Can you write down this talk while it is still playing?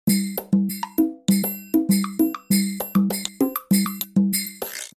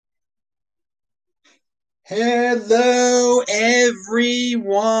Hello,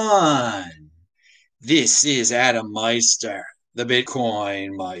 everyone. This is Adam Meister, the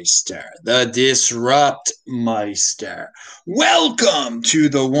Bitcoin Meister, the Disrupt Meister. Welcome to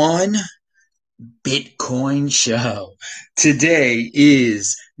the One Bitcoin Show. Today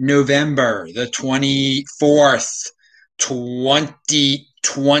is November the 24th,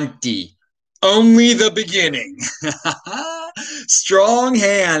 2020. Only the beginning. Strong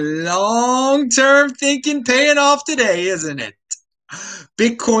hand, long-term thinking paying off today, isn't it?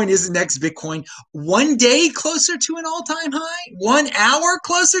 Bitcoin is the next Bitcoin. 1 day closer to an all-time high? 1 hour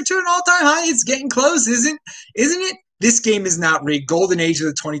closer to an all-time high? It's getting close, isn't it? This game is not rigged. Golden age of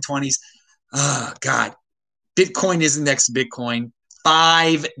the 2020s. Oh, God. Bitcoin is the next Bitcoin.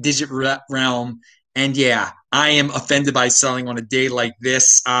 5-digit realm. And yeah, I am offended by selling on a day like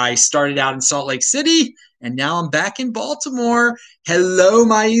this. I started out in Salt Lake City, and now I'm back in Baltimore. Hello,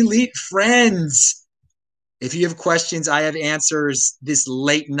 my elite friends. If you have questions, I have answers this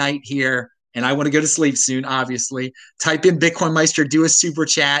late night here, and I want to go to sleep soon, obviously. Type in Bitcoin Meister, do a super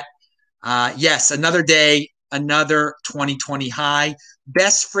chat. Yes, another day, another 2020 high.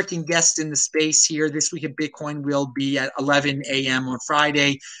 Best freaking guest in the space here this week at Bitcoin will be at 11 a.m. on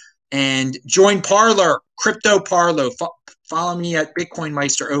Friday. And join Parlor, Crypto Parlor. Follow me at Bitcoin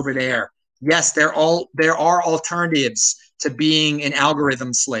Meister over there. Yes, there are alternatives to being an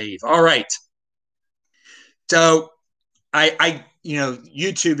algorithm slave. All right. So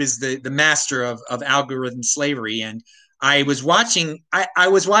YouTube is the master of algorithm slavery, and I was watching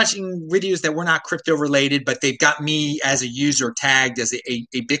videos that were not crypto related, but they've got me as a user tagged as a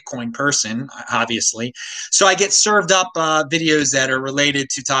Bitcoin person, obviously. So I get served up videos that are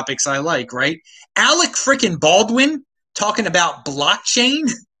related to topics I like, right? Alec freaking Baldwin talking about blockchain,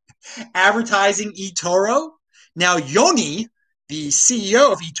 advertising eToro. Now, Yoni, the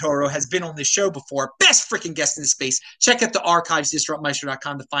CEO of eToro, has been on this show before. Best freaking guest in the space. Check out the archives,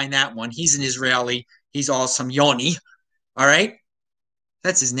 disruptmeister.com, to find that one. He's an Israeli. He's awesome. Yoni. All right.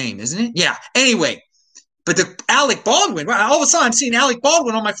 That's his name, isn't it? Yeah. Anyway, but the Alec Baldwin, all of a sudden I'm seeing Alec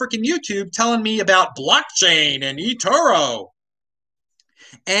Baldwin on my freaking YouTube telling me about blockchain and eToro.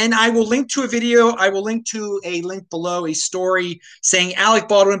 And I will link to a video. I will link to a link below, a story saying Alec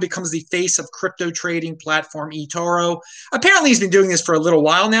Baldwin becomes the face of crypto trading platform eToro. Apparently he's been doing this for a little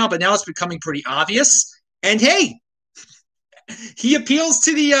while now, but now it's becoming pretty obvious. And hey, he appeals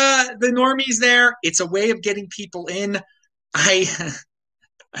to the normies there. It's a way of getting people in. I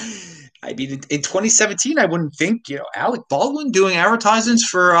mean, in 2017, I wouldn't think, Alec Baldwin doing advertisements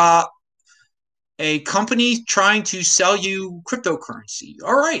for a company trying to sell you cryptocurrency.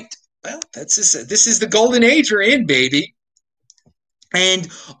 All right. Well, this is the golden age we're in, baby. And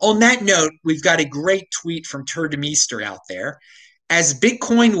on that note, we've got a great tweet from Turdemeester out there. As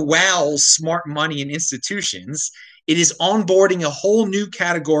Bitcoin wows smart money and institutions, it is onboarding a whole new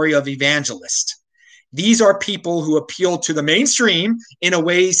category of evangelist. These are people who appeal to the mainstream in a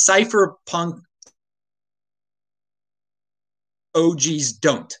way cypherpunk OGs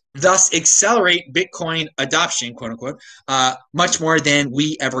don't, thus accelerate Bitcoin adoption, quote unquote, much more than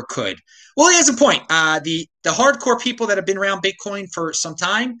we ever could. Well, he has a point. The hardcore people that have been around Bitcoin for some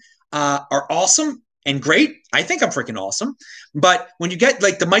time are awesome and great. I think I'm freaking awesome. But when you get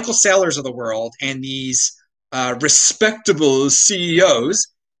like the Michael Saylors of the world and these respectable CEOs,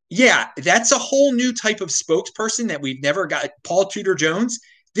 yeah, that's a whole new type of spokesperson that we've never got. Paul Tudor Jones.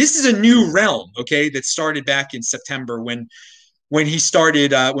 This is a new realm, okay, that started back in September when he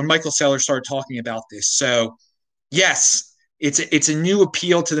started, when Michael Saylor started talking about this. So, yes, it's a new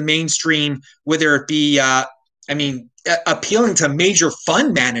appeal to the mainstream, whether it be, appealing to major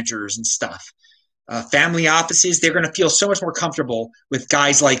fund managers and stuff, family offices. They're going to feel so much more comfortable with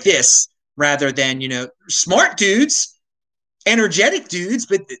guys like this rather than, smart dudes, energetic dudes,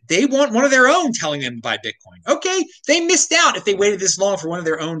 but they want one of their own telling them to buy Bitcoin. Okay, they missed out if they waited this long for one of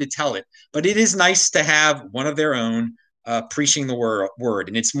their own to tell it. But it is nice to have one of their own preaching the word.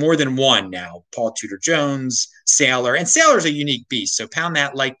 And it's more than one now. Paul Tudor Jones, Saylor. And Saylor's a unique beast. So pound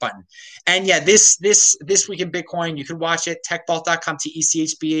that like button. And yeah, this week in Bitcoin, you can watch it, techbalt.com,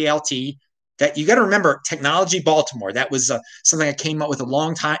 TECHBALT. That you got to remember, Technology Baltimore. That was something I came up with a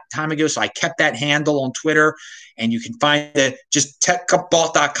long time ago. So I kept that handle on Twitter, and you can find it just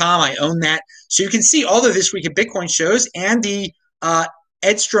techbalt.com. I own that, so you can see all of This Week in Bitcoin shows. And the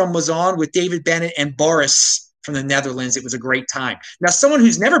Edstrom was on with David Bennett and Boris from the Netherlands. It was a great time. Now, someone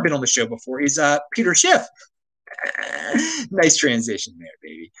who's never been on the show before is Peter Schiff. Nice transition there,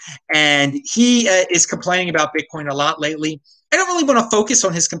 baby. And he is complaining about Bitcoin a lot lately. I don't really want to focus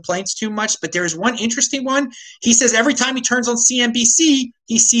on his complaints too much, but there's one interesting one. He says every time he turns on CNBC,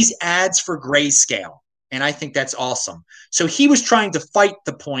 he sees ads for Grayscale. And I think that's awesome. So he was trying to fight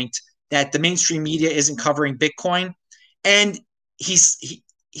the point that the mainstream media isn't covering Bitcoin. And his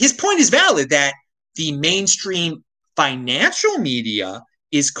point is valid that the mainstream financial media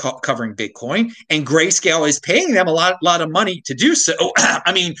is covering Bitcoin, and Grayscale is paying them a lot of money to do so.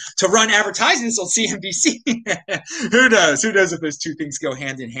 I mean, to run advertisements on CNBC. Who knows? Who knows if those two things go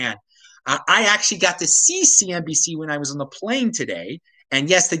hand in hand? I actually got to see CNBC when I was on the plane today, and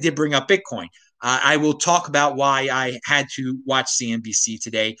yes, they did bring up Bitcoin. I will talk about why I had to watch CNBC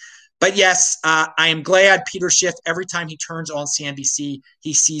today. But yes, I am glad Peter Schiff, every time he turns on CNBC,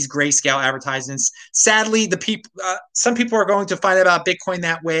 he sees Grayscale advertisements. Sadly, some people are going to find out about Bitcoin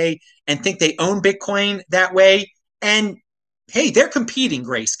that way and think they own Bitcoin that way. And hey, they're competing,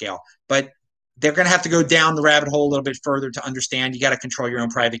 Grayscale, but they're going to have to go down the rabbit hole a little bit further to understand you got to control your own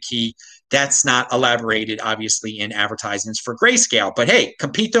private key. That's not elaborated, obviously, in advertisements for Grayscale. But hey,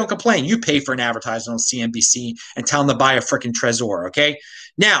 compete, don't complain. You pay for an advertisement on CNBC and tell them to buy a freaking Trezor, okay?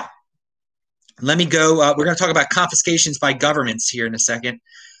 Now, let me go. We're going to talk about confiscations by governments here in a second.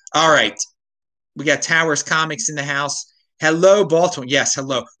 All right. We got Towers Comics in the house. Hello, Baltimore. Yes,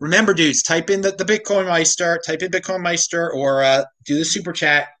 hello. Remember, dudes, type in the Bitcoin Meister, or do the super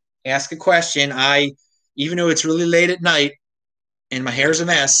chat. Ask a question. Even though it's really late at night and my hair's a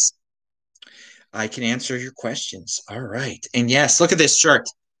mess, I can answer your questions. All right. And yes, look at this shirt.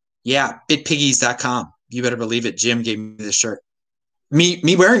 Yeah, bitpiggies.com. You better believe it. Jim gave me this shirt. Me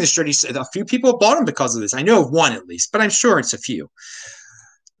wearing this shirt, he said a few people bought them because of this. I know of one at least, but I'm sure it's a few.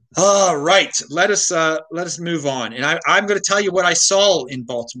 All right. Let us move on. And I'm going to tell you what I saw in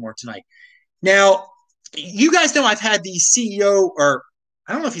Baltimore tonight. Now, you guys know I've had the CEO, or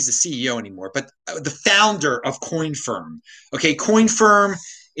I don't know if he's the CEO anymore, but the founder of CoinFirm. Okay, CoinFirm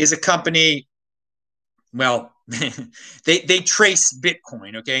is a company, well, they trace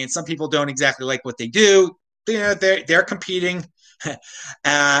Bitcoin, okay? And some people don't exactly like what they do. They're competing.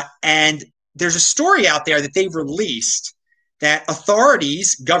 And there's a story out there that they've released that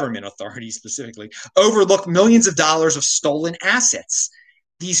authorities, government authorities specifically, overlook millions of dollars of stolen assets.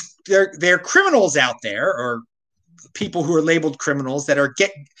 They're criminals out there, or people who are labeled criminals, that are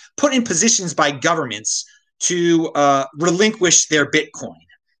put in positions by governments to relinquish their Bitcoin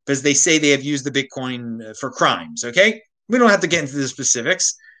because they say they have used the Bitcoin for crimes, okay? We don't have to get into the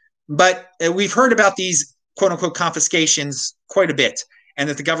specifics, but we've heard about these quote-unquote confiscations quite a bit, and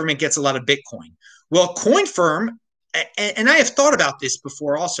that the government gets a lot of Bitcoin. Well, CoinFirm, and I have thought about this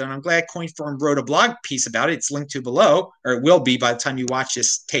before also, and I'm glad CoinFirm wrote a blog piece about it. It's linked to below, or it will be by the time you watch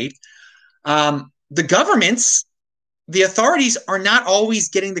this tape. The governments, the authorities are not always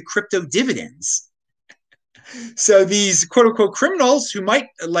getting the crypto dividends. So these quote-unquote criminals who might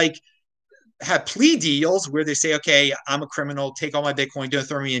have plea deals where they say, okay, I'm a criminal, take all my Bitcoin, don't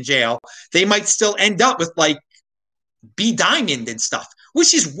throw me in jail. They might still end up with B Diamond and stuff,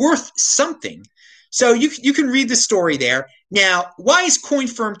 which is worth something. So you can read the story there. Now, why is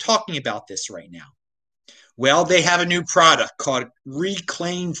CoinFirm talking about this right now? Well, they have a new product called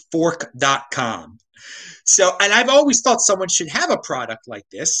reclaimfork.com. So, and I've always thought someone should have a product like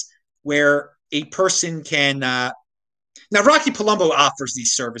this where a person can now, Rocky Palumbo offers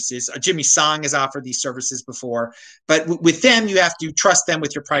these services. Jimmy Song has offered these services before. But with them, you have to trust them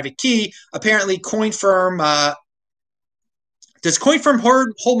with your private key. Apparently, CoinFirm, does CoinFirm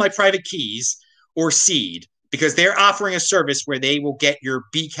hold my private keys or Seed? Because they're offering a service where they will get your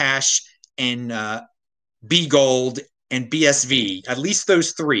Bcash and BGold and BSV, at least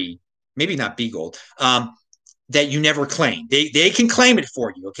those three, maybe not BGold, that you never claim. They can claim it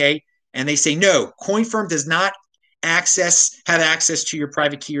for you, okay? And they say, no, CoinFirm does not have access to your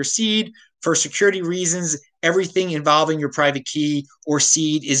private key or Seed. For security reasons, everything involving your private key or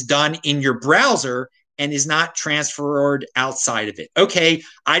Seed is done in your browser and is not transferred outside of it. Okay,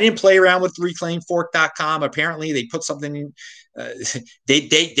 I didn't play around with reclaimfork.com. Apparently, they put something in.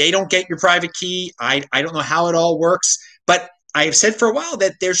 They don't get your private key. I don't know how it all works, but I have said for a while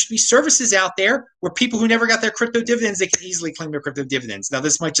that there should be services out there where people who never got their crypto dividends, they can easily claim their crypto dividends. Now,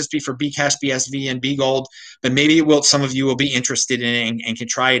 this might just be for Bcash, BSV, and BGold, but maybe it will. Some of you will be interested in it and can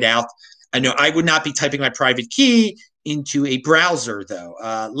try it out. I know I would not be typing my private key into a browser, though.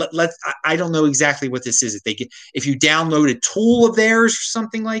 I don't know exactly what this is. If you download a tool of theirs or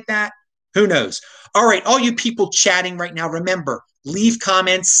something like that, who knows? All right, all you people chatting right now, remember, leave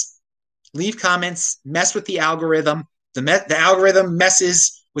comments, mess with the algorithm. The algorithm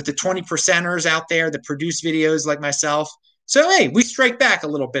messes with the 20%ers out there that produce videos like myself. So, hey, we strike back a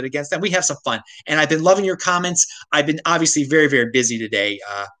little bit against them. We have some fun. And I've been loving your comments. I've been obviously very, very busy today.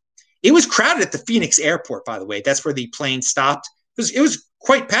 It was crowded at the Phoenix airport, by the way. That's where the plane stopped. It was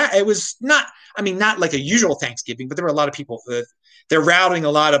quite packed. It was not, I mean, not like a usual Thanksgiving, but there were a lot of people. They're routing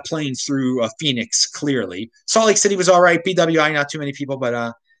a lot of planes through Phoenix, clearly. Salt Lake City was all right. BWI, not too many people,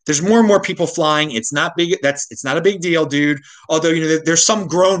 but there's more and more people flying. It's not big. It's not a big deal, dude. Although, there's some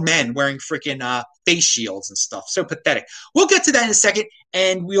grown men wearing freaking face shields and stuff. So pathetic. We'll get to that in a second.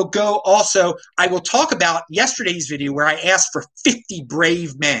 And we'll go also, I will talk about yesterday's video where I asked for 50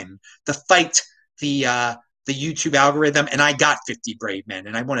 brave men to fight the YouTube algorithm, and I got 50 brave men.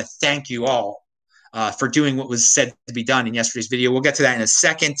 And I want to thank you all for doing what was said to be done in yesterday's video. We'll get to that in a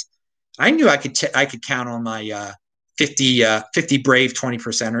second. I knew I could count on my 50 brave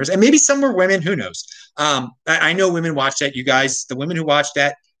 20%ers, and maybe some were women. Who knows? I know women watch that. You guys, the women who watch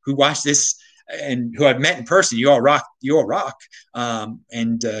that, who watch this, and who I've met in person, you all rock. You all rock,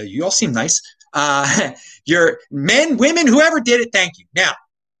 and you all seem nice. You're men, women, whoever did it. Thank you. Now,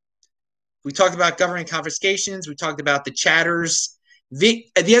 we talked about government confiscations. We talked about the chatters. The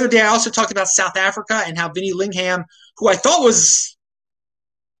other day, I also talked about South Africa and how Vinnie Lingham, who I thought was,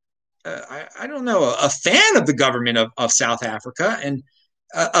 I don't know, a fan of the government of South Africa and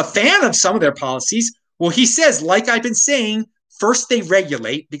a fan of some of their policies. Well, he says, like I've been saying, first they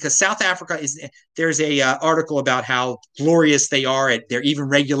regulate, because South Africa there's a article about how glorious they are. They're even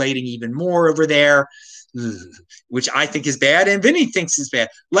regulating even more over there, which I think is bad, and Vinny thinks is bad.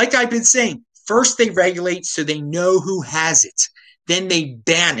 Like I've been saying, first they regulate so they know who has it. Then they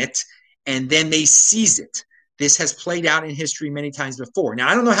ban it, and then they seize it. This has played out in history many times before. Now,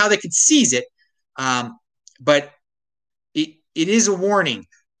 I don't know how they could seize it, but it is a warning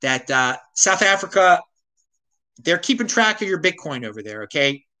that South Africa, they're keeping track of your Bitcoin over there,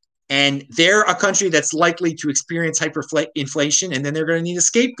 okay? And they're a country that's likely to experience hyperinflation, and then they're going to need a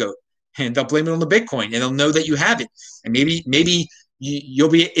scapegoat. And they'll blame it on the Bitcoin, and they'll know that you have it. And maybe it'll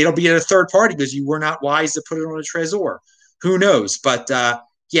be at a third party because you were not wise to put it on a Trezor. Who knows? But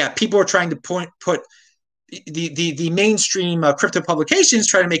yeah, people are trying to put the mainstream crypto publications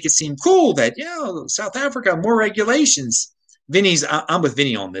try to make it seem cool that South Africa, more regulations. I'm with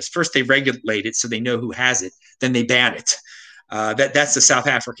Vinny on this. First they regulate it so they know who has it, then they ban it. That's the South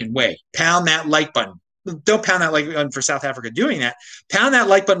African way. Pound that like button. Don't pound that like button for South Africa doing that. Pound that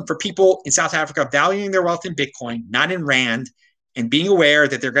like button for people in South Africa valuing their wealth in Bitcoin, not in Rand, and being aware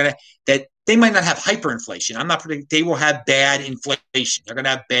that that they might not have hyperinflation. I'm not predicting they will have bad inflation. They're going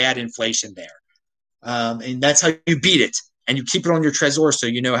to have bad inflation there. And that's how you beat it. And you keep it on your Trezor so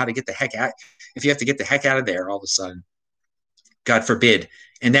you know how to get the heck out. If you have to get the heck out of there all of a sudden, God forbid.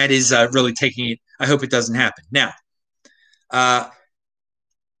 And that is really taking it. I hope it doesn't happen. Now,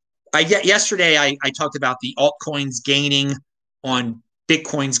 yesterday I talked about the altcoins gaining on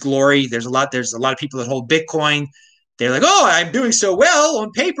Bitcoin's glory. There's a lot of people that hold Bitcoin. They're like, oh, I'm doing so well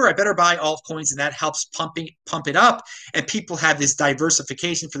on paper. I better buy altcoins, and that helps pump it up. And people have this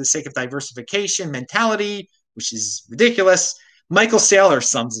diversification for the sake of diversification mentality, which is ridiculous. Michael Saylor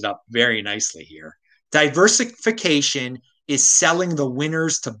sums it up very nicely here. Diversification is selling the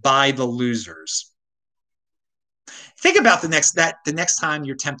winners to buy the losers. Think about the next time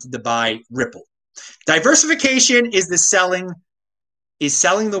you're tempted to buy Ripple. Diversification is selling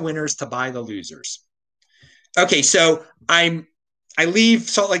the winners to buy the losers. Okay, so I leave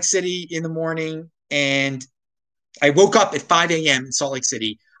Salt Lake City in the morning, and I woke up at 5 a.m. in Salt Lake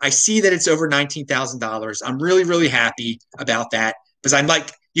City. I see that it's over $19,000. I'm really, really happy about that because I'm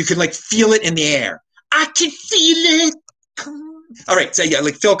like, you can like feel it in the air. I can feel it. All right, so yeah,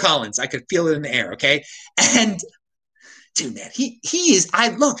 like Phil Collins, I could feel it in the air. Okay, and dude, man, he is. I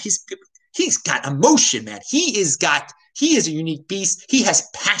love he's got emotion, man. He is a unique beast. He has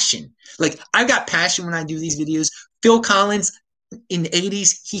passion. Like, I've got passion when I do these videos. Phil Collins in the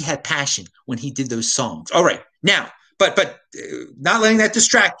 80s, he had passion when he did those songs. All right, now, but not letting that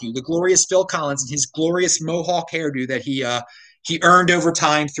distract you. The glorious Phil Collins and his glorious mohawk hairdo that he earned over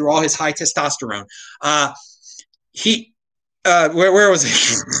time through all his high testosterone. Where was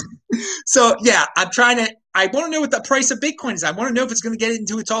it? So yeah, I want to know what the price of Bitcoin is. I want to know if it's going to get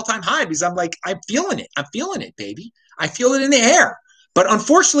into its all-time high because I'm feeling it. I'm feeling it, baby. I feel it in the air. But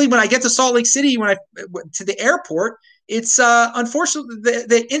unfortunately, when I get to Salt Lake City, when I went to the airport, it's unfortunately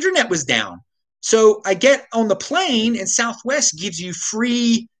the internet was down. So I get on the plane, and Southwest gives you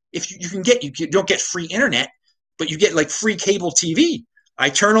free. If you can get, you don't get free internet, but you get like free cable TV. I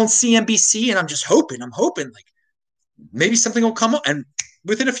turn on CNBC, and I'm hoping like maybe something will come up. And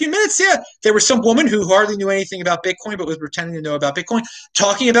within a few minutes, yeah, there was some woman who hardly knew anything about Bitcoin, but was pretending to know about Bitcoin,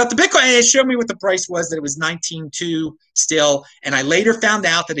 talking about the Bitcoin. And it showed me what the price was, that it was 19.2 still. And I later found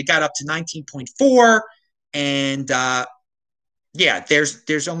out that it got up to 19.4. And yeah,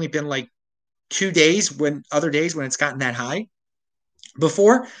 there's only been like 2 days other days when it's gotten that high.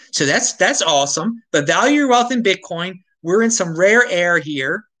 before. So that's awesome. But value your wealth in Bitcoin. We're in some rare air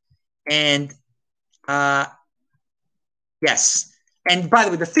here. And uh, yes. And by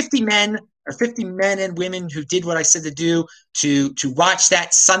the way, the 50 men or 50 men and women who did what I said to do to watch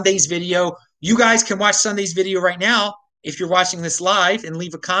that Sunday's video. You guys can watch Sunday's video right now if you're watching this live and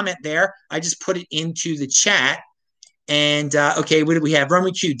leave a comment there. I just put it into the chat. And okay, what did we have?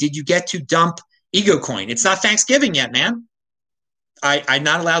 Roman Q, did you get to dump Ego Coin? It's not Thanksgiving yet, man. I'm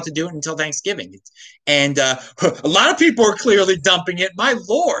not allowed to do it until Thanksgiving. And a lot of people are clearly dumping it. My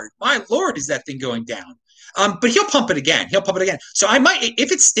Lord, is that thing going down? But he'll pump it again. So I might,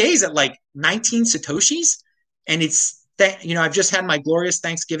 if it stays at like 19 Satoshis and it's, I've just had my glorious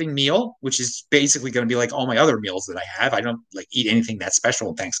Thanksgiving meal, which is basically going to be like all my other meals that I have. I don't like eat anything that special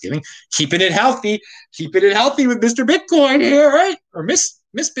on Thanksgiving. Keeping it healthy with Mr. Bitcoin here, right? Or Miss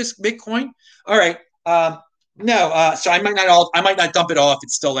Bitcoin. All right. No, so I might not dump it off.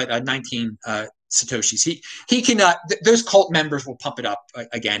 It's still at 19 Satoshis. He can. Those cult members will pump it up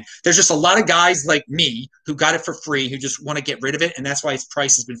again. There's just a lot of guys like me who got it for free who just want to get rid of it, and that's why its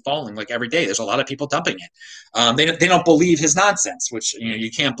price has been falling like every day. There's a lot of people dumping it. They don't believe his nonsense, which you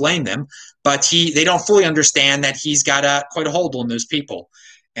can't blame them. But they don't fully understand that he's got quite a hold on those people,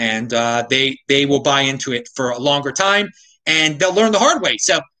 and they will buy into it for a longer time, and they'll learn the hard way.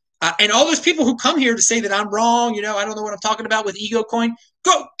 So. And all those people who come here to say that I'm wrong, I don't know what I'm talking about with Ego Coin,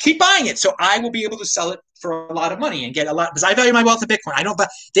 go keep buying it. So I will be able to sell it for a lot of money and get a lot because I value my wealth in Bitcoin. I don't, but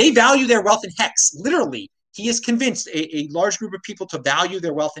they value their wealth in Hex. Literally, he has convinced a large group of people to value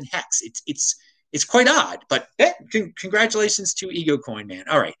their wealth in Hex. It's quite odd, but congratulations to Ego Coin, man.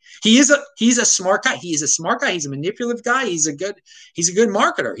 All right, he's a smart guy. He is a smart guy. He's a manipulative guy. He's a good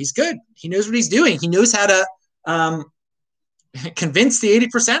marketer. He's good. He knows what he's doing. He knows how to convince the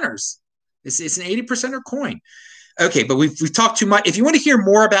 80%ers. It's an 80%er coin. Okay, but we've talked too much. If you want to hear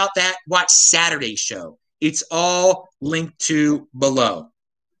more about that, watch Saturday's show. It's all linked to below.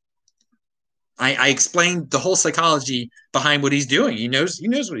 I explained the whole psychology behind what he's doing. He knows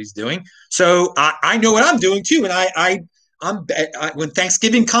what he's doing. So I know what I'm doing too. And I'm when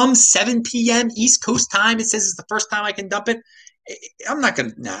Thanksgiving comes, 7 p.m. East Coast time, it says it's the first time I can dump it. I'm not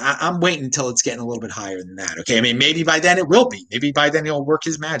going to, I'm waiting until it's getting a little bit higher than that. Okay. I mean, maybe by then it will be. Maybe by then he'll work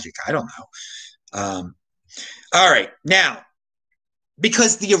his magic. I don't know. All right. Now,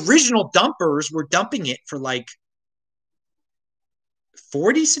 because the original dumpers were dumping it for like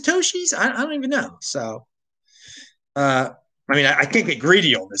 40 Satoshis, I don't even know. So, I mean, I can't get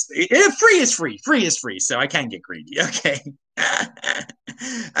greedy on this. Free is free. Free is free. So I can get greedy. Okay.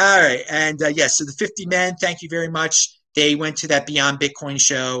 All right. And yes, so the 50 men, thank you very much. They went to that Beyond Bitcoin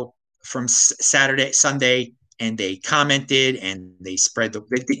show from Sunday, and they commented and they spread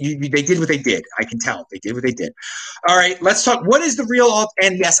they did what they did. I can tell they did what they did. All right, let's talk. What is the real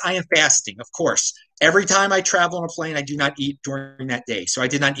and yes, I am fasting, of course. Every time I travel on a plane, I do not eat during that day. So I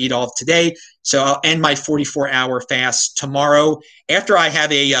did not eat all of today. So I'll end my 44-hour fast tomorrow after I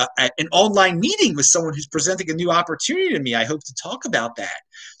have an online meeting with someone who's presenting a new opportunity to me. I hope to talk about that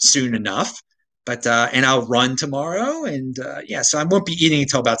soon enough. But and I'll run tomorrow, and so I won't be eating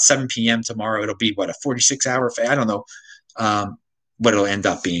until about 7 p.m. tomorrow. It'll be a 46-hour fast. I don't know what it'll end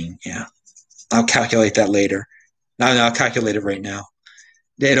up being. Yeah, I'll calculate that later. No, I'll calculate it right now.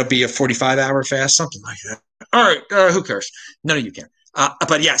 It'll be a 45-hour fast, something like that. All right, who cares? None of you care.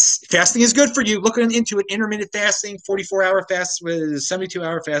 But yes, fasting is good for you. Looking into it, intermittent fasting, 44-hour fast with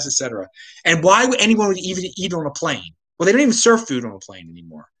 72-hour fast, etc. And why would anyone even eat on a plane? Well, they don't even serve food on a plane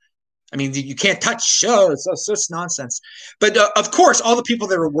anymore. I mean, you can't touch show. It's nonsense. But of course, all the people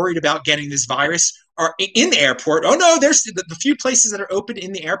that are worried about getting this virus are in the airport. Oh no, there's the few places that are open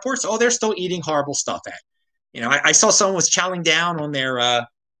in the airports. Oh, they're still eating horrible stuff at. I saw someone was chowing down on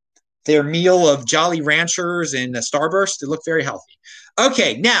their meal of Jolly Ranchers and Starburst. It looked very healthy.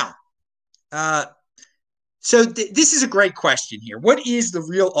 Okay, now, so this is a great question here. What is the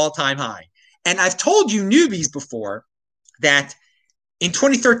real all-time high? And I've told you newbies before that in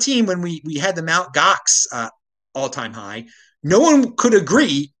 2013, when we had the Mt. Gox all-time high, no one could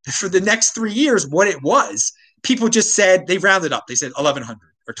agree for the next 3 years what it was. People just said, they rounded up. They said 1,100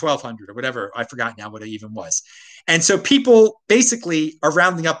 or 1,200 or whatever. I forgot now what it even was. And so people basically are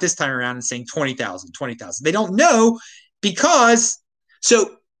rounding up this time around and saying 20,000. They don't know because,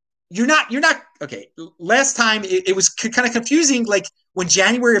 so you're not, okay. Last time it was kind of confusing. Like when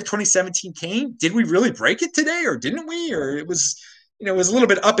January of 2017 came, did we really break it today or didn't we? Or it was, it was a little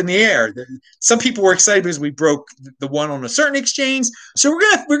bit up in the air. Some people were excited because we broke the one on a certain exchange. So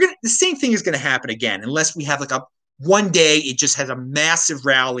we're gonna the same thing is gonna happen again, unless we have like one day it just has a massive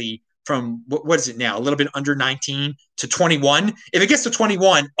rally from what is it now? A little bit under 19 to 21. If it gets to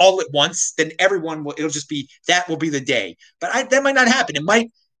 21 all at once, then everyone will. It'll just be that will be the day. But that might not happen. It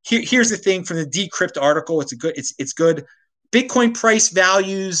might. Here's the thing from the Decrypt article. It's good. Bitcoin price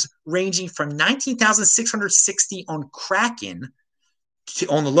values ranging from 19,660 on Kraken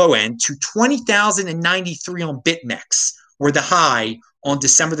on the low end to 20,093 on BitMEX were the high on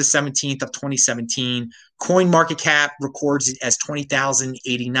December the 17th of 2017. CoinMarketCap records it as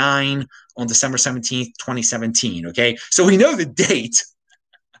 20,089 on December 17th, 2017. Okay, so we know the date.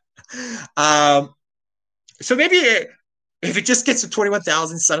 So maybe if it just gets to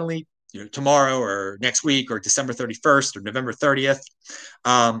 21,000 suddenly, tomorrow or next week or December 31st or November 30th,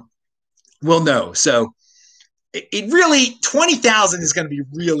 we'll know. So it really 20,000 is going to be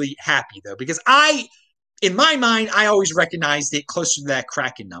really happy though, because in my mind, I always recognized it closer to that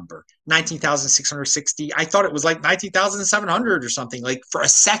Kraken number, 19,660. I thought it was like 19,700 or something, like for a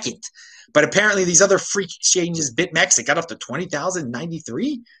second. But apparently these other freak exchanges, BitMEX, it got up to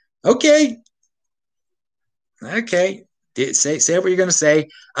 20,093. Okay. Say what you're going to say.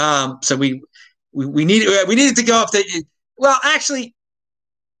 So we needed to go up to, well, actually,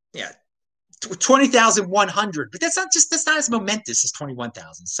 yeah, 20,100. But that's not as momentous as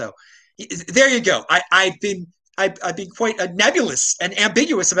 21,000. So there you go. I've been quite nebulous and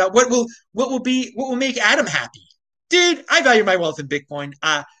ambiguous about what will make Adam happy, dude. I value my wealth in Bitcoin,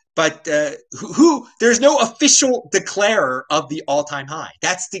 but there's no official declarer of the all-time high.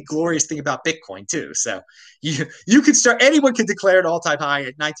 That's the glorious thing about Bitcoin too. So you can start. Anyone can declare an all-time high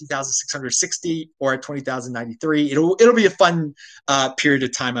at 19,660 or at 20,093. It'll be a fun period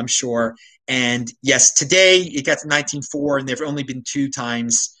of time, I'm sure. And yes, today it got to 19.4, and there've only been 2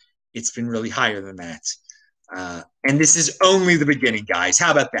 times it's been really higher than that. And this is only the beginning, guys.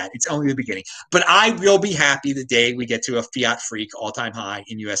 How about that? It's only the beginning. But I will be happy the day we get to a fiat freak all-time high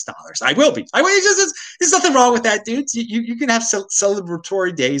in U.S. dollars. I will be. There's nothing wrong with that, dude. You can have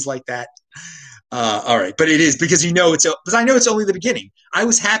celebratory days like that. All right, but it is because I know it's only the beginning. I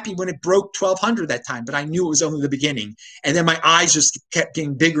was happy when it broke 1,200 that time, but I knew it was only the beginning. And then my eyes just kept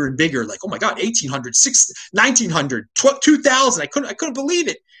getting bigger and bigger. Like, oh my God, 1,800, 1,900, 2,000. I couldn't believe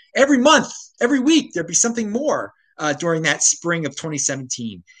it. Every month, every week, there'd be something more during that spring of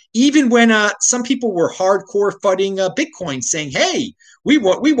 2017. Even when some people were hardcore fudding Bitcoin, saying, "Hey, we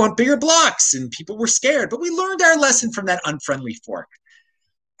want bigger blocks," and people were scared, but we learned our lesson from that unfriendly fork.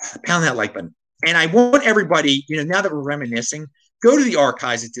 Pound that like button. And I want everybody, now that we're reminiscing, go to the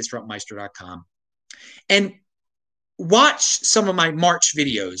archives at disruptmeister.com and watch some of my March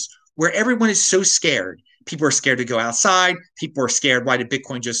videos where everyone is so scared. People are scared to go outside. People are scared. Why did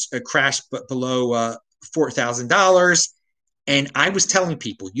Bitcoin just crash below $4,000? And I was telling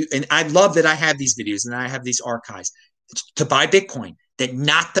people, and I love that I have these videos and I have these archives, to buy Bitcoin, that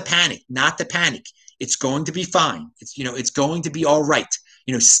not to panic. It's going to be fine. It's going to be all right.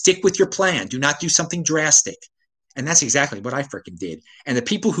 Stick with your plan. Do not do something drastic. And that's exactly what I freaking did. And the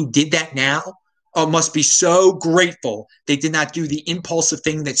people who did that now must be so grateful they did not do the impulsive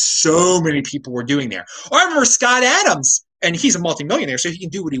thing that so many people were doing there. I remember Scott Adams, and he's a multimillionaire, so he can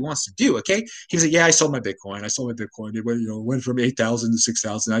do what he wants to do, okay? He was like, yeah, I sold my Bitcoin. It went from 8,000 to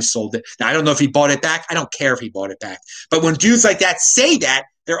 6,000. I sold it. Now, I don't know if he bought it back. I don't care if he bought it back. But when dudes like that say that,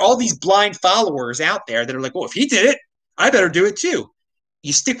 there are all these blind followers out there that are like, well, if he did it, I better do it too.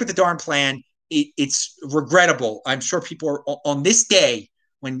 You stick with the darn plan. It's regrettable. I'm sure people are on this day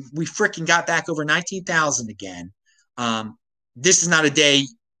when we freaking got back over 19,000 again. This is not a day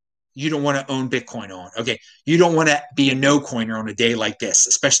you don't want to own Bitcoin on. Okay. You don't want to be a no coiner on a day like this,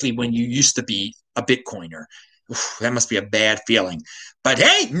 especially when you used to be a Bitcoiner. Oof, that must be a bad feeling. But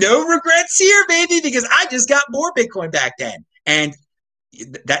hey, no regrets here, baby, because I just got more Bitcoin back then. And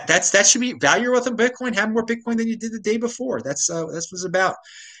that should be value your wealth in Bitcoin. Have more Bitcoin than you did the day before. That's what it's about.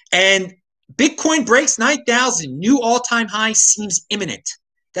 And Bitcoin breaks 9,000. New all-time high seems imminent.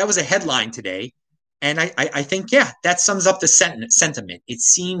 That was a headline today. And I think, yeah, that sums up the sentiment. It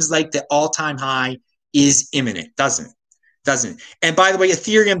seems like the all-time high is imminent, doesn't it? And by the way,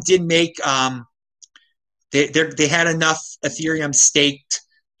 Ethereum did make they had enough Ethereum staked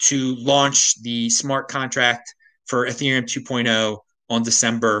to launch the smart contract for Ethereum 2.0 on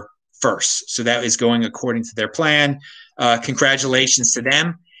December 1st. So that is going according to their plan. Congratulations to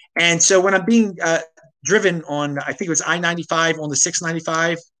them. And so when I'm being driven on, I think it was I-95 on the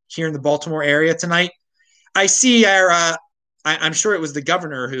 695 here in the Baltimore area tonight, I see I'm sure it was the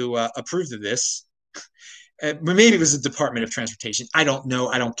governor who approved of this. Maybe it was the Department of Transportation. I don't know.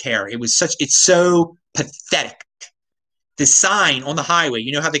 I don't care. It's so pathetic. The sign on the highway,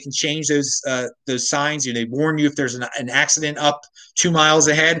 you know how they can change those signs? They warn you if there's an accident up 2 miles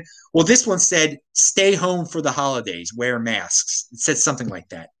ahead. Well, this one said, stay home for the holidays, wear masks. It said something like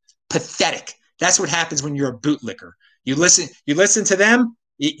that. Pathetic. That's what happens when you're a bootlicker. You listen to them.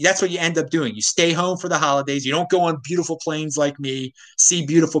 That's what you end up doing. You stay home for the holidays. You don't go on beautiful planes like me, see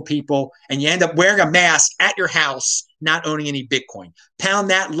beautiful people, and you end up wearing a mask at your house, not owning any Bitcoin. Pound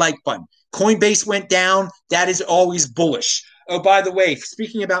that like button. Coinbase went down. That is always bullish. Oh, by the way,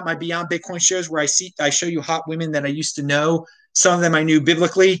 speaking about my Beyond Bitcoin shows where I show you hot women that I used to know. Some of them I knew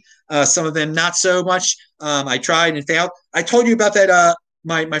biblically, some of them not so much. I tried and failed. I told you about that.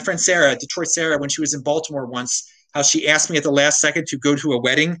 My friend Sarah, Detroit Sarah, when she was in Baltimore once, how she asked me at the last second to go to a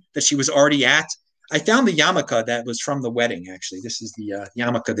wedding that she was already at. I found the yarmulke that was from the wedding. Actually, this is the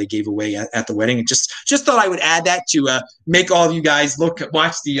yarmulke they gave away at the wedding. And just thought I would add that to make all of you guys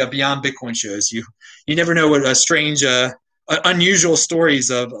watch the Beyond Bitcoin shows. You never know what strange, unusual stories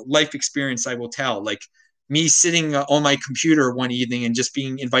of life experience I will tell. Like me sitting on my computer one evening and just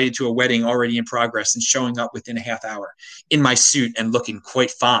being invited to a wedding already in progress and showing up within a half hour in my suit and looking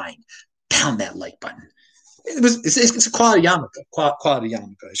quite fine. Pound that like button. It's a quality yarmulke. Quality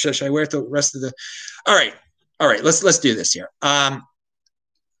yarmulke. Should I wear it the rest of the? All right. Let's do this here. What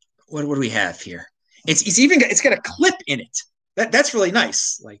do we have here? It's got a clip in it. That's really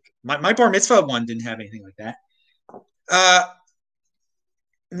nice. Like my bar mitzvah one didn't have anything like that.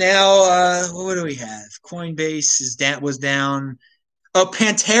 Now what do we have? Coinbase was down. Oh,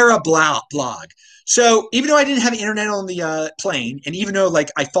 Pantera blog. So even though I didn't have internet on the plane, and even though like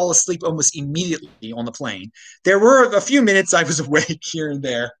I fall asleep almost immediately on the plane, there were a few minutes I was awake here and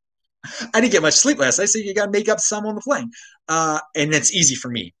there. I didn't get much sleep last night, so you got to make up some on the plane, and it's easy for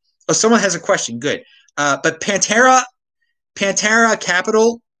me. Oh, someone has a question. Good, but Pantera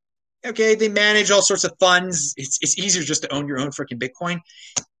Capital. Okay, they manage all sorts of funds. It's easier just to own your own freaking Bitcoin.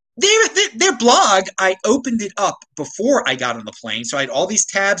 Their blog, I opened it up before I got on the plane, so I had all these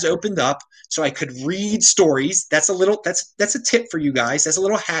tabs opened up so I could read stories. That's a tip for you guys. That's a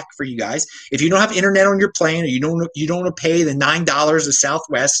little hack for you guys. If you don't have internet on your plane, or you don't want to pay the $9 of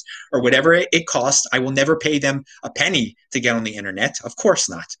Southwest or whatever it costs, I will never pay them a penny to get on the internet. Of course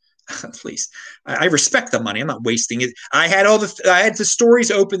not. Please, I respect the money. I'm not wasting it. I had the stories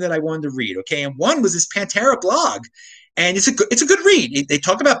open that I wanted to read. Okay, and one was this Pantera blog. And it's a good read. They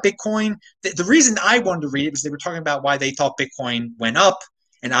talk about Bitcoin. The reason I wanted to read it was they were talking about why they thought Bitcoin went up,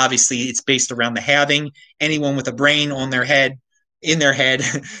 and obviously it's based around the halving. Anyone with a brain in their head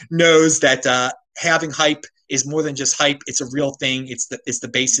knows that halving hype is more than just hype. It's a real thing. It's the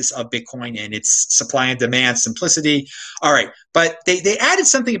basis of Bitcoin and its supply and demand simplicity. All right, but they added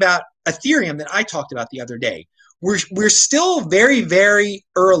something about Ethereum that I talked about the other day. We're still very, very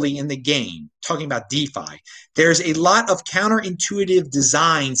early in the game talking about DeFi. There's a lot of counterintuitive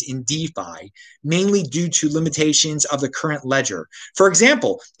designs in DeFi, mainly due to limitations of the current ledger. For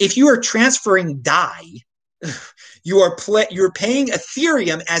example, if you are transferring DAI, you're paying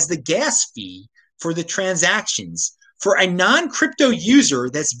Ethereum as the gas fee for the transactions. For a non-crypto user,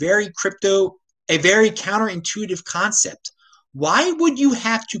 that's a very counterintuitive concept. Why would you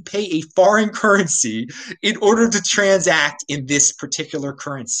have to pay a foreign currency in order to transact in this particular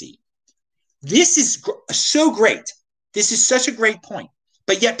currency? This is so great. This is such a great point.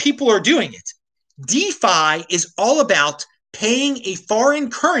 But yet people are doing it. DeFi is all about paying a foreign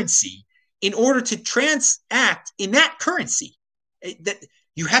currency in order to transact in that currency.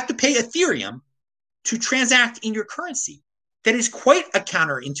 You have to pay Ethereum to transact in your currency. That is quite a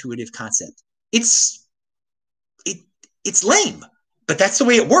counterintuitive concept. It's lame, but that's the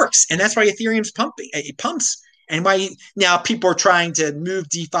way it works. And that's why Ethereum's pumping. It pumps. And why now people are trying to move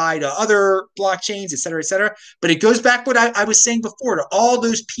DeFi to other blockchains, et cetera. But it goes back to what I was saying before, to all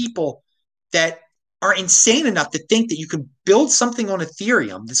those people that are insane enough to think that you can build something on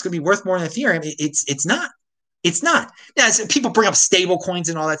Ethereum that's going to be worth more than Ethereum. It's not. It's not. Now, people bring up stable coins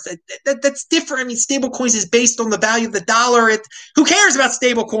and all that. That's different. I mean, stable coins is based on the value of the dollar. Who cares about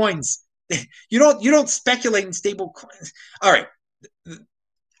stable coins? You don't speculate in stable coins. All right.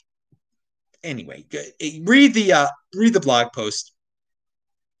 Anyway, read the blog post.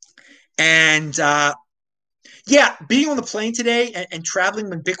 And being on the plane today and traveling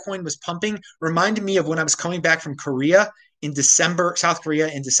when Bitcoin was pumping reminded me of when I was coming back from South Korea in December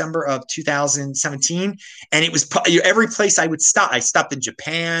of 2017. And it was every place I would stop. I stopped in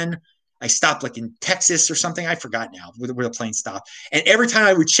Japan. I stopped like in Texas or something. I forgot now where the plane stopped. And every time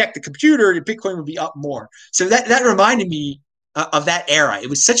I would check the computer, the Bitcoin would be up more. So that reminded me of that era. It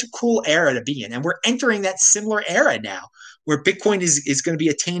was such a cool era to be in. And we're entering that similar era now where Bitcoin is going to be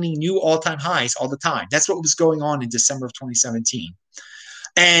attaining new all-time highs all the time. That's what was going on in December of 2017.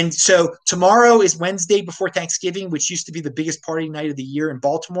 And so tomorrow is Wednesday before Thanksgiving, which used to be the biggest party night of the year in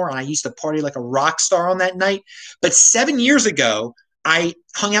Baltimore. And I used to party like a rock star on that night. But 7 years ago, I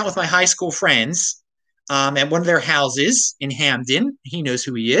hung out with my high school friends at one of their houses in Hamden. He knows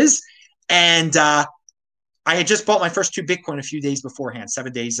who he is. And I had just bought my first 2 Bitcoin a few days beforehand,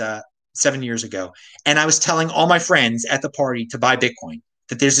 7 years ago. And I was telling all my friends at the party to buy Bitcoin,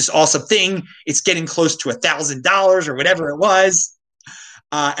 that there's this awesome thing. It's getting close to $1,000 or whatever it was.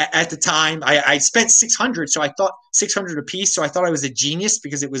 At the time, I spent 600, so I thought 600 a piece. So I thought I was a genius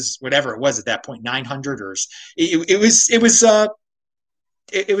because it was whatever it was at that point, 900 or it was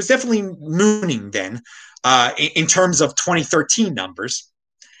definitely mooning then in terms of 2013 numbers.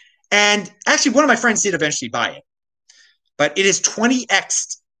 And actually, one of my friends did eventually buy it, but it is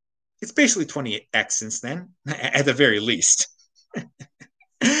 20x. It's basically 20x since then, at the very least.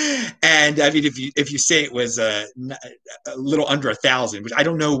 And I mean, if you say it was a little under 1,000, which I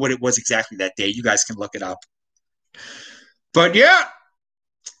don't know what it was exactly that day, you guys can look it up. But yeah,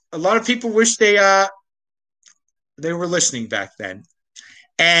 a lot of people wish they were listening back then.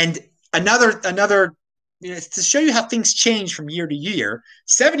 And another to show you how things change from year to year.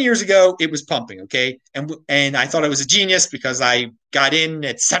 7 years ago, it was pumping, okay, and I thought I was a genius because I got in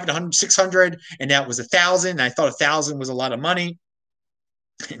at 700, 600, and now it was 1,000. And I thought 1,000 was a lot of money.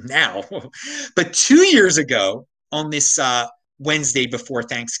 Now, but 2 years ago on this Wednesday before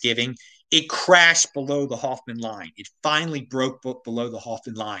Thanksgiving, it crashed below the Hoffman line. It finally broke below the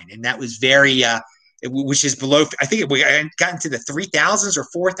Hoffman line, and that was very, which is below. I think we got into the 3,000s or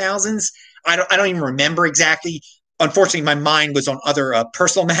 4,000s. I don't even remember exactly. Unfortunately, my mind was on other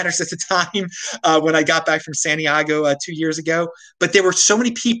personal matters at the time when I got back from Santiago 2 years ago. But there were so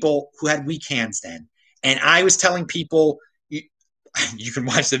many people who had weak hands then, and I was telling people. You can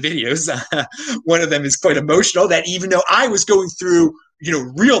watch the videos. One of them is quite emotional. That even though I was going through,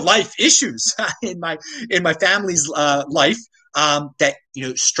 real life issues in my family's life, that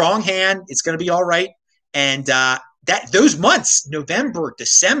strong hand, it's going to be all right. And that those months, November,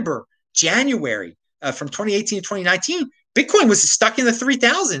 December, January, from 2018 to 2019, Bitcoin was stuck in the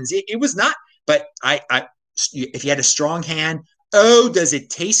 3,000s. It was not. But if you had a strong hand, oh, does it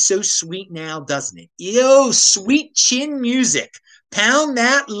taste so sweet now, doesn't it? Yo, sweet chin music. Pound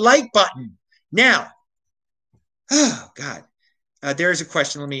that like button. Now, oh, God. There's a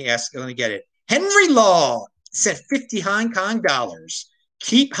question. Let me get it. Henry Law sent 50 Hong Kong dollars.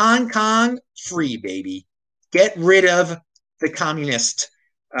 Keep Hong Kong free, baby. Get rid of the communist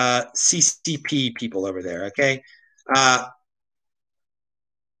CCP people over there, okay? Now,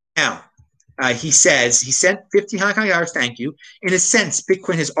 he says he sent 50 Hong Kong dollars. Thank you. In a sense,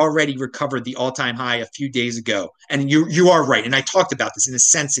 Bitcoin has already recovered the all-time high a few days ago, and you are right. And I talked about this. In a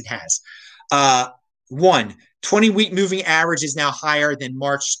sense, it has. 20-week moving average is now higher than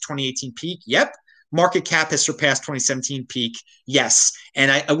March 2018 peak. Yep. Market cap has surpassed 2017 peak. Yes.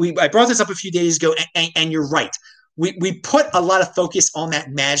 And I brought this up a few days ago, and you're right. We put a lot of focus on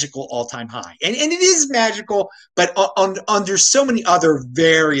that magical all-time high. And it is magical, but under so many other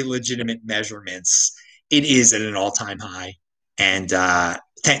very legitimate measurements, it is at an all-time high. And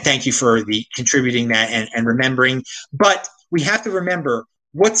thank you for contributing that and remembering. But we have to remember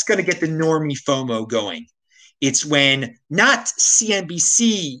what's going to get the normie FOMO going. It's when not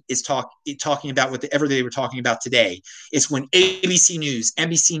CNBC is talking about whatever they were talking about today. It's when ABC News,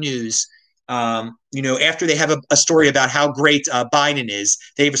 NBC News, after they have a story about how great Biden is,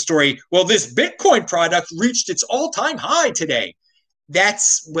 they have a story. Well, this Bitcoin product reached its all-time high today.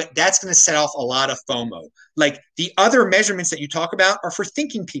 That's going to set off a lot of FOMO. Like the other measurements that you talk about are for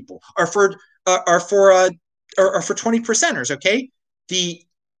thinking people, are for 20%ers. Okay,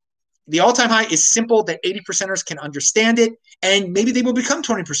 the all-time high is simple that 80%ers can understand it, and maybe they will become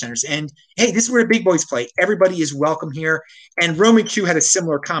 20%ers. And hey, this is where the big boys play. Everybody is welcome here. And Roman Q had a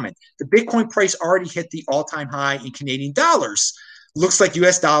similar comment. The Bitcoin price already hit the all-time high in Canadian dollars. Looks like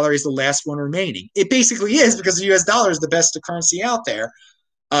US dollar is the last one remaining. It basically is, because the US dollar is the best currency out there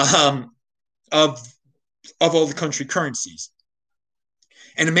of all the country currencies.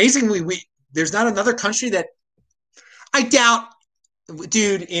 And amazingly, there's not another country that I doubt.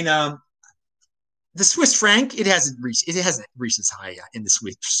 Dude, in the Swiss franc, it hasn't reached its high in the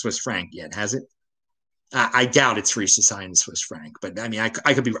Swiss franc yet, has it? I doubt it's reached its high in the Swiss franc, but I mean, I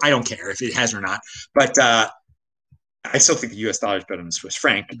could be. I don't care if it has or not, but I still think the U.S. dollar is better than the Swiss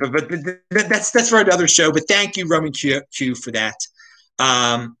franc. But that's for another show. But thank you, Roman Q, for that.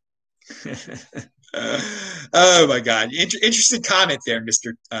 Oh my God, interesting comment there,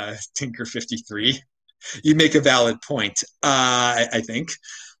 Mr. Tinker 53. You make a valid point, I think.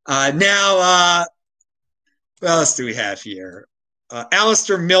 Now, what else do we have here?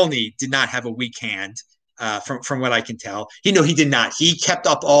 Alistair Milne did not have a weak hand, from what I can tell. He did not. He kept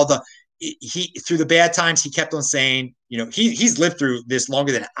up all the he through the bad times. He kept on saying, he's lived through this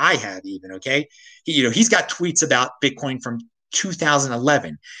longer than I have even. Okay, he's got tweets about Bitcoin from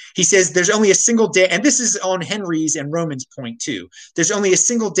 2011. He says there's only a single day, and this is on Henry's and Roman's point too. There's only a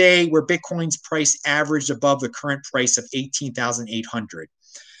single day where Bitcoin's price averaged above the current price of 18,800.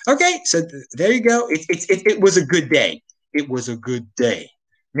 Okay, so there you go. It was a good day. It was a good day.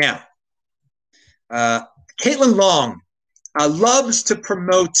 Now, Caitlin Long loves to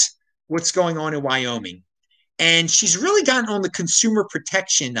promote what's going on in Wyoming, and she's really gotten on the consumer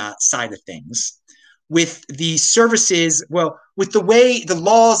protection side of things with the services, with the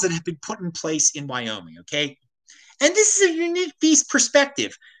laws that have been put in place in Wyoming, okay? And this is a unique beast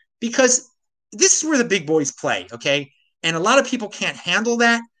perspective because this is where the big boys play, okay? And a lot of people can't handle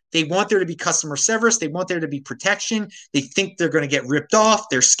that. They want there to be customer service. They want there to be protection. They think they're going to get ripped off.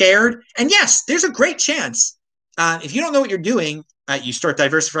 They're scared. And yes, there's a great chance. If you don't know what you're doing, you start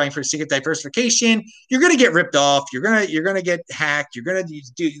diversifying for the sake of diversification, you're going to get ripped off. You're going to get hacked. You're going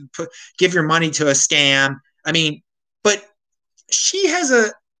to give your money to a scam. I mean, but she has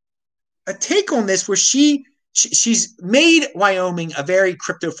a take on this where she's made Wyoming a very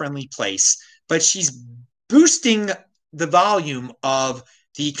crypto-friendly place, but she's boosting the volume of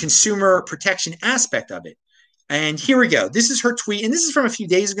the consumer protection aspect of it. And here we go. This is her tweet, and this is from a few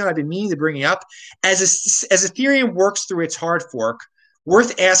days ago. I've been meaning to bring it up. As Ethereum works through its hard fork,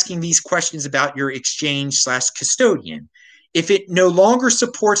 worth asking these questions about your exchange/custodian. If it no longer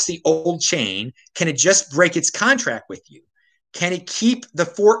supports the old chain, can it just break its contract with you? Can it keep the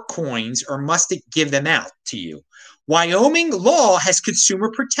fork coins, or must it give them out to you? Wyoming law has consumer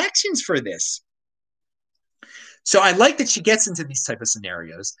protections for this. So I like that she gets into these type of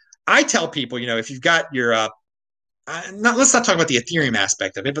scenarios. I tell people, if you've got your let's not talk about the Ethereum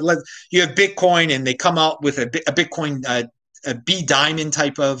aspect of it, but you have Bitcoin and they come out with a Bitcoin a B diamond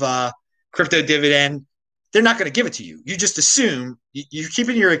type of crypto dividend. They're not going to give it to you. You just assume you're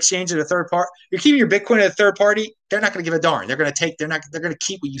keeping your exchange at a third party. You're keeping your Bitcoin at a third party. They're not going to give a darn. They're going to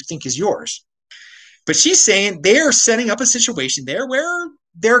keep what you think is yours. But she's saying they're setting up a situation there where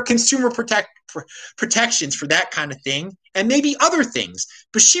there are consumer protections for that kind of thing and maybe other things.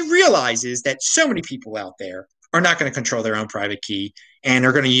 But she realizes that so many people out there are not going to control their own private key and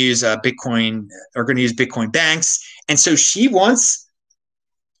are going to use Bitcoin banks. And so she wants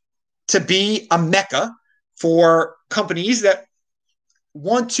to be a mecca for companies that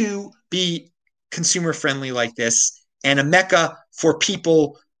want to be consumer friendly like this, and a mecca for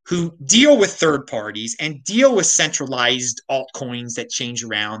people who deal with third parties and deal with centralized altcoins that change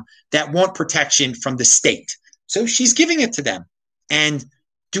around, that want protection from the state. So she's giving it to them. And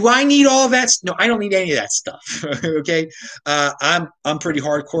do I need all of that? No, I don't need any of that stuff. Okay. I'm pretty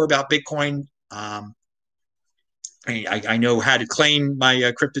hardcore about Bitcoin. I know how to claim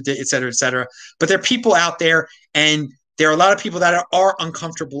my crypto, et cetera, et cetera. But there are people out there, and there are a lot of people that are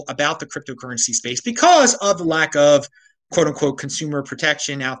uncomfortable about the cryptocurrency space because of the lack of quote unquote consumer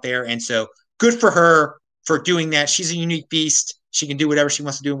protection out there. And so good for her for doing that. She's a unique beast. She can do whatever she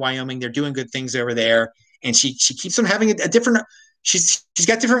wants to do in Wyoming. They're doing good things over there. And she keeps on having a different, she's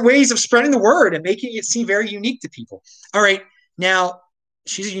got different ways of spreading the word and making it seem very unique to people. All right. Now,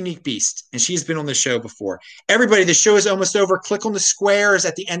 she's a unique beast, and she's been on the show before. Everybody, the show is almost over. Click on the squares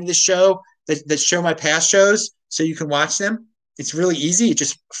at the end of the show that show my past shows so you can watch them. It's really easy.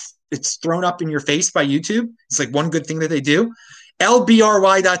 It's thrown up in your face by YouTube. It's like one good thing that they do.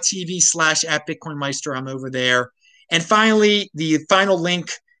 lbry.tv/@BitcoinMeister. I'm over there. And finally, the final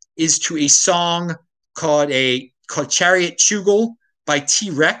link is to a song called Chariot Chugal by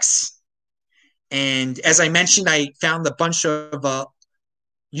T-Rex. And as I mentioned, I found a bunch of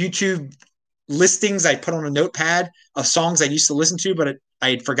YouTube listings I put on a notepad of songs I used to listen to, but I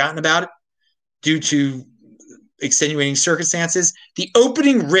had forgotten about it due to extenuating circumstances. The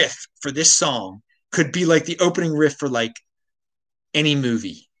opening riff for this song could be like the opening riff for like any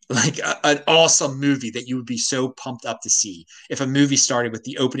movie, like an awesome movie that you would be so pumped up to see if a movie started with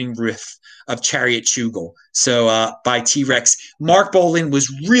the opening riff of Chariot Chugal. So by T-Rex. Mark Baldwin was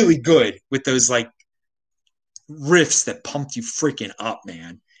really good with those like riffs that pumped you freaking up,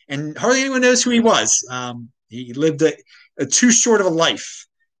 man. And hardly anyone knows who he was. He lived a too short of a life.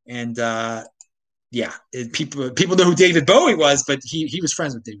 And people know who David Bowie was, but he was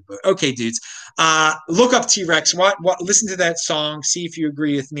friends with David Bowie. Okay, dudes. Look up T-Rex. Listen to that song. See if you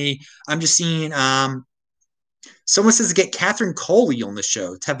agree with me. I'm just seeing someone says to get Catherine Coley on the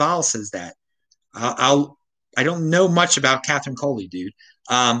show. Taval says that. I don't know much about Catherine Coley, dude.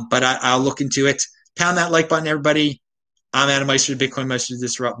 But I'll look into it. Pound that like button, everybody. I'm Adam Meister, the Bitcoin Meister,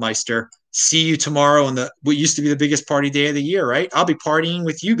 Disrupt Meister. See you tomorrow on the what used to be the biggest party day of the year, right? I'll be partying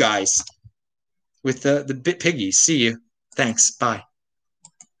with you guys with the Bit Piggies. See you. Thanks. Bye.